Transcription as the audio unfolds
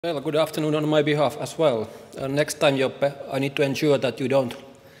Well, good afternoon on my behalf as well. Next time, Joppe, I need to ensure that you don't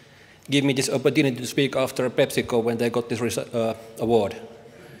give me this opportunity to speak after PepsiCo when they got this award.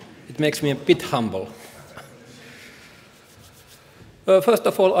 It makes me a bit humble. First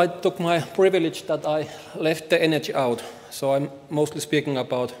of all, I took my privilege that I left the energy out, so I'm mostly speaking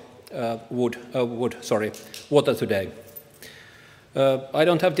about water today. I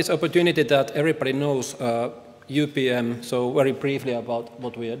don't have this opportunity that everybody knows UPM, so very briefly about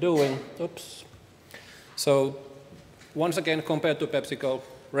what we are doing. Oops. So once again, compared to PepsiCo,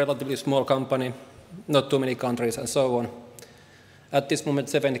 relatively small company, not too many countries and so on. At this moment,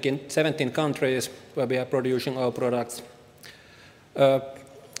 17 countries where we are producing our products.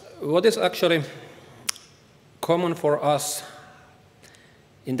 What is actually common for us,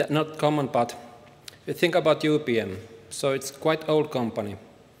 not common, but we think about UPM. So it's quite old company.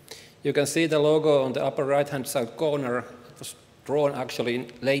 You can see the logo on the upper right-hand side corner. It was drawn actually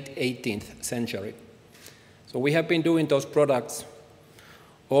in late 18th century. So we have been doing those products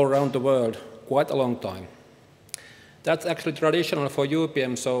all around the world quite a long time. That's actually traditional for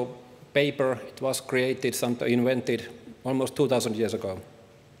UPM, so paper, it was created, invented almost 2,000 years ago.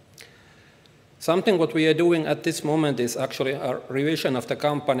 Something what we are doing at this moment is actually a revision of the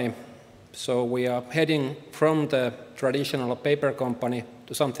company. So we are heading from the traditional paper company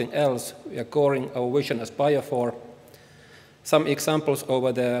to something else. We are calling our vision as Biofor. Some examples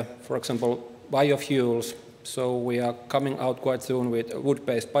over there, for example, biofuels. So we are coming out quite soon with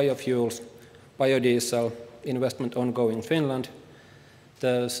wood-based biofuels, biodiesel, investment ongoing in Finland.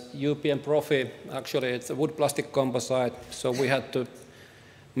 The UPM Profi, actually it's a wood plastic composite, so we had to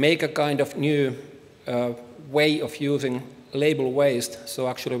make a kind of new way of using label waste, so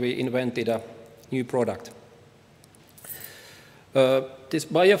actually we invented a new product. This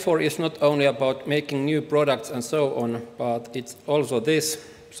Biofor is not only about making new products and so on, but it's also this.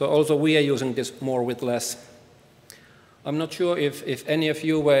 So also we are using this more with less. I'm not sure if any of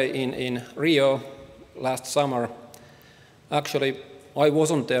you were in Rio last summer. Actually, I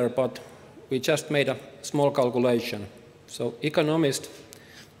wasn't there, but we just made a small calculation. So Economist,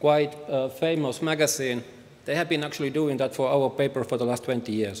 quite a famous magazine, they have been actually doing that for our paper for the last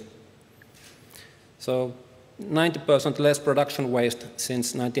 20 years. So 90% less production waste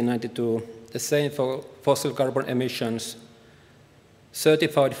since 1992. The same for fossil carbon emissions.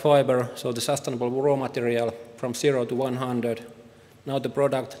 Certified fiber, so the sustainable raw material from 0 to 100. Now the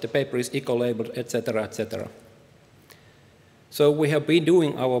product, the paper is eco-labeled, etc., etc. So we have been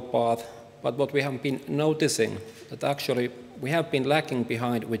doing our part, but what we have been noticing that actually we have been lagging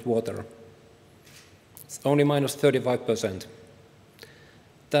behind with water. It's only minus 35%.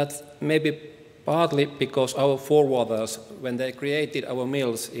 That's maybe partly because our forefathers, when they created our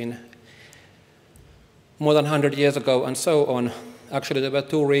mills in more than 100 years ago and so on, actually there were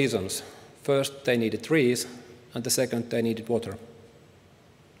two reasons. First, they needed trees, and the second, they needed water.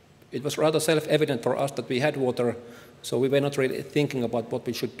 It was rather self-evident for us that we had water, so we were not really thinking about what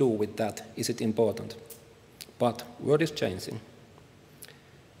we should do with that. Is it important? But world is changing.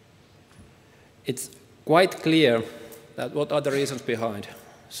 It's quite clear that what are the reasons behind.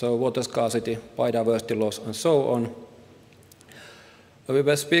 So water scarcity, biodiversity loss, and so on. We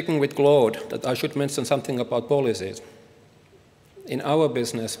were speaking with Claude that I should mention something about policies. In our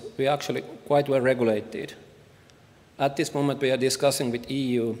business, we are actually quite well regulated. At this moment, we are discussing with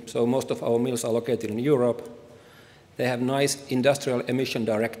EU, so most of our mills are located in Europe. They have nice industrial emission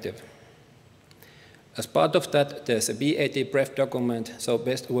directive. As part of that, there's a BAT BREF document, so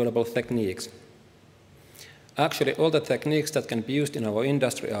best available techniques. Actually, all the techniques that can be used in our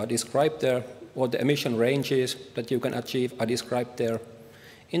industry are described there. All the emission ranges that you can achieve are described there.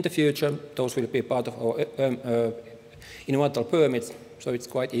 In the future, those will be part of our environmental permits, so it's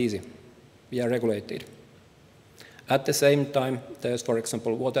quite easy. We are regulated. At the same time, there's, for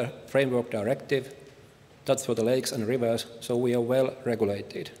example, Water Framework Directive. That's for the lakes and rivers, so we are well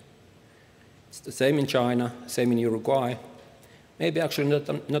regulated. It's the same in China, same in Uruguay. Maybe actually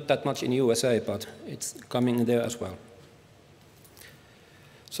not that much in USA, but it's coming there as well.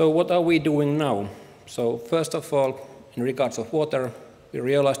 So what are we doing now? So first of all, in regards of water, we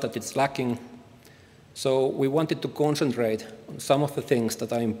realized that it's lacking. So we wanted to concentrate on some of the things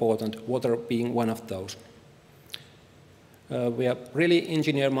that are important, water being one of those. We are really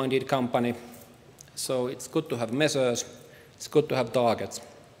engineer-minded company, so it's good to have measures, it's good to have targets.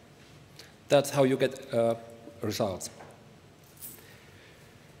 That's how you get results.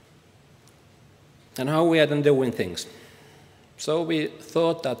 And how we are then doing things. So we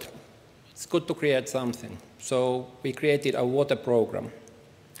thought that it's good to create something. So we created a water program.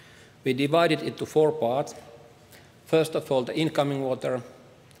 We divided it into 4 parts. First of all, the incoming water,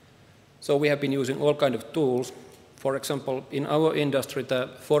 So we have been using all kinds of tools. For example, in our industry, the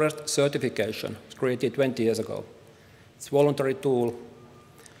forest certification was created 20 years ago. It's a voluntary tool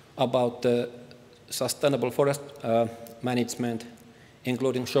about sustainable forest management,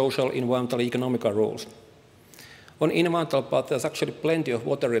 including social, environmental, economical rules. On environmental part, there's actually plenty of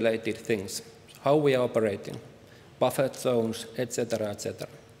water-related things, how we are operating, buffer zones, etc., etc.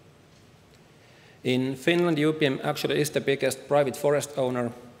 In Finland, UPM actually is the biggest private forest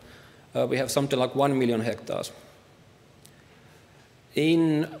owner. We have something like 1 million hectares.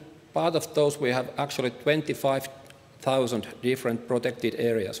 In part of those, we have actually 25,000 different protected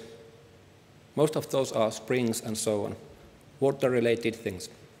areas. Most of those are springs and so on, water-related things,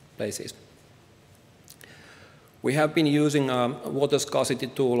 places. We have been using a water scarcity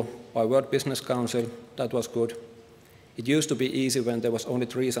tool by World Business Council. That was good. It used to be easy when there was only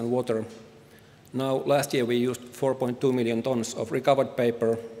trees and water. Now, last year we used 4.2 million tons of recovered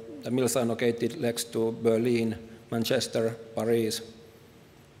paper. The mills are located next to Berlin, Manchester, Paris.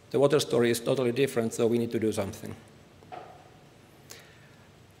 The water story is totally different, so we need to do something.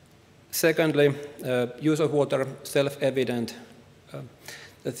 Secondly, use of water, self-evident.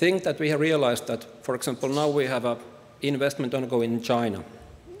 The thing that we have realized that, for example, now we have an investment ongoing in China.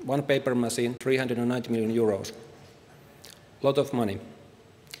 One paper machine, 390 million euros. A lot of money.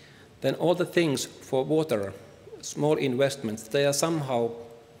 Then all the things for water, small investments, they are somehow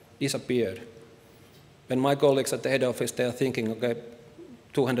disappeared. When my colleagues at the head office, they are thinking, okay,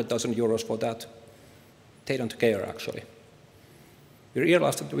 200,000 euros for that. They don't care, actually. We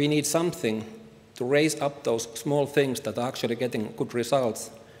realized that we need something to raise up those small things that are actually getting good results.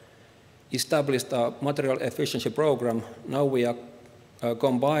 Established a material efficiency program. Now we are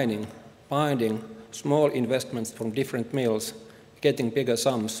finding small investments from different mills, getting bigger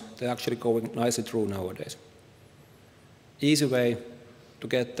sums. They're actually going nicely through nowadays. Easy way to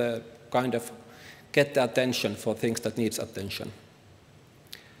get the attention for things that needs attention.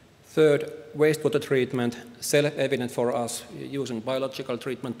 Third, wastewater treatment, self-evident for us, using biological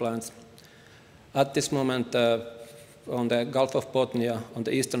treatment plants. At this moment, on the Gulf of Bothnia, on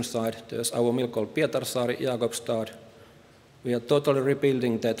the eastern side, there's our mill called Pietarsaari, Jakobstad. We are totally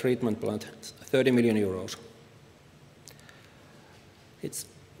rebuilding the treatment plant, 30 million euros. It's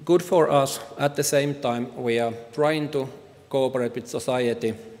good for us. At the same time, we are trying to cooperate with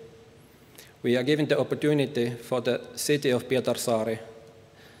society. We are giving the opportunity for the city of Pietarsaari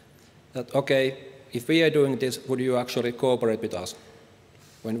that, okay, if we are doing this, would you actually cooperate with us?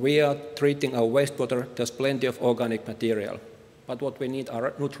 When we are treating our wastewater, there's plenty of organic material, but what we need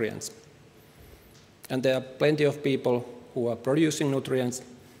are nutrients. And there are plenty of people who are producing nutrients,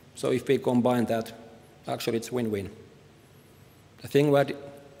 so if we combine that, actually it's win-win. The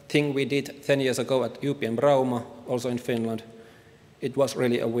thing we did 10 years ago at UPM Rauma, also in Finland, it was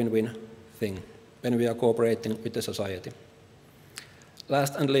really a win-win thing when we are cooperating with the society.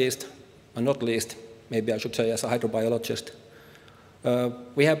 Last and least, or not least, maybe I should say as a hydrobiologist,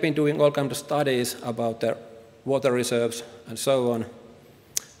 we have been doing all kinds of studies about the water reserves and so on.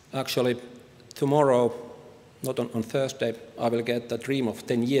 Actually, tomorrow, not on Thursday, I will get the dream of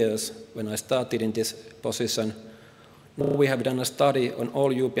 10 years when I started in this position. Now we have done a study on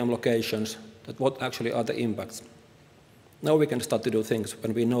all UPM locations, that what actually are the impacts. Now we can start to do things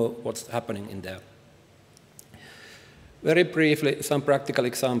when we know what's happening in there. Very briefly, some practical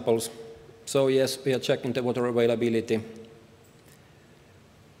examples. So yes, we are checking the water availability.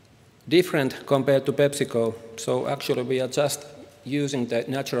 Different compared to PepsiCo. So actually we are just using the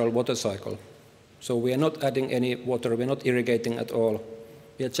natural water cycle. So we are not adding any water, we are not irrigating at all.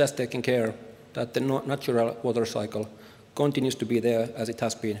 We are just taking care that the natural water cycle continues to be there as it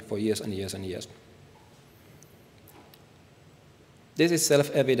has been for years and years and years. This is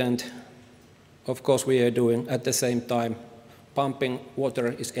self-evident. Of course, we are doing at the same time, pumping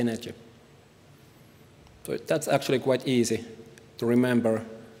water is energy. So that's actually quite easy to remember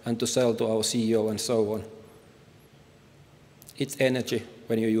and to sell to our CEO and so on. It's energy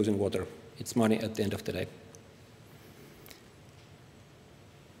when you're using water. It's money at the end of the day.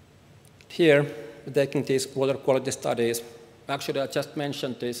 Here, we're taking these water quality studies. Actually, I just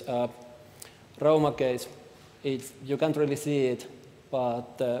mentioned this Rauma case. You can't really see it,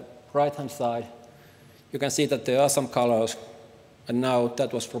 but the right-hand side, you can see that there are some colors. And now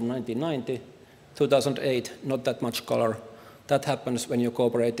that was from 1990, 2008, not that much color. That happens when you're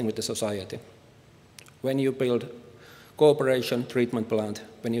cooperating with the society. When you build cooperation treatment plant,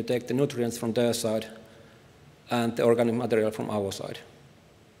 when you take the nutrients from their side and the organic material from our side.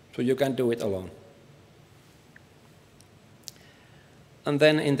 So you can do it alone. And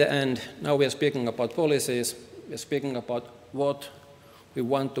then in the end, now we are speaking about policies, we are speaking about what we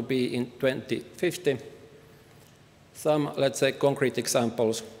want to be in 2050. Some, let's say, concrete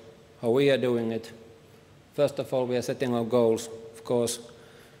examples how we are doing it. First of all, we are setting our goals. Of course,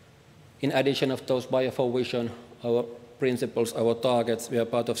 in addition of those biofuel vision, our principles, our targets, we are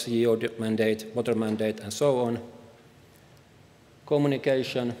part of CEO mandate, water mandate, and so on.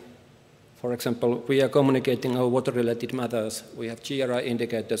 Communication. For example, we are communicating our water-related matters. We have GRI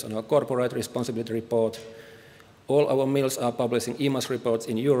indicators on our corporate responsibility report. All our mills are publishing EMAS reports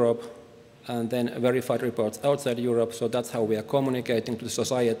in Europe, and then verified reports outside Europe, so that's how we are communicating to the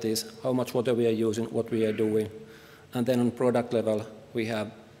societies, how much water we are using, what we are doing. And then on product level, we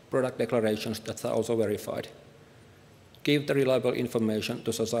have product declarations that are also verified. Give the reliable information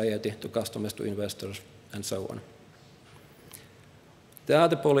to society, to customers, to investors, and so on. The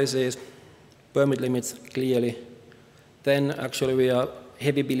other policies, permit limits, clearly. Then actually we are a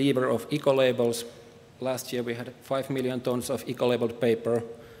heavy believer of eco-labels. Last year we had 5 million tons of eco-labeled paper,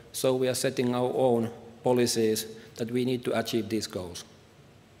 so we are setting our own policies that we need to achieve these goals.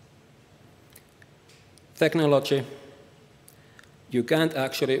 Technology. You can't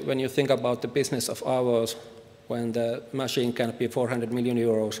actually, when you think about the business of ours, when the machine can be 400 million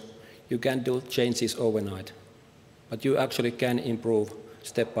euros, you can't do changes overnight. But you actually can improve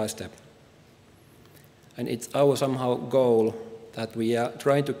step by step. And it's our somehow goal that we are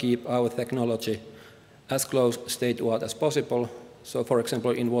trying to keep our technology as close state-of-the-art as possible. So for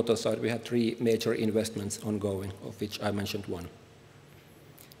example, in water side, we have 3 major investments ongoing, of which I mentioned one.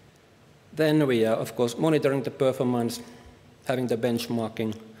 Then we are, of course, monitoring the performance, having the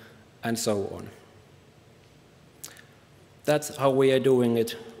benchmarking, and so on. That's how we are doing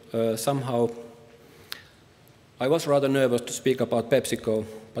it. Somehow, I was rather nervous to speak about PepsiCo,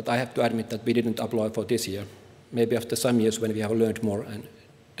 but I have to admit that we didn't apply for this year. Maybe after some years when we have learned more and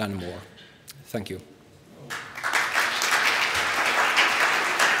done more. Thank you.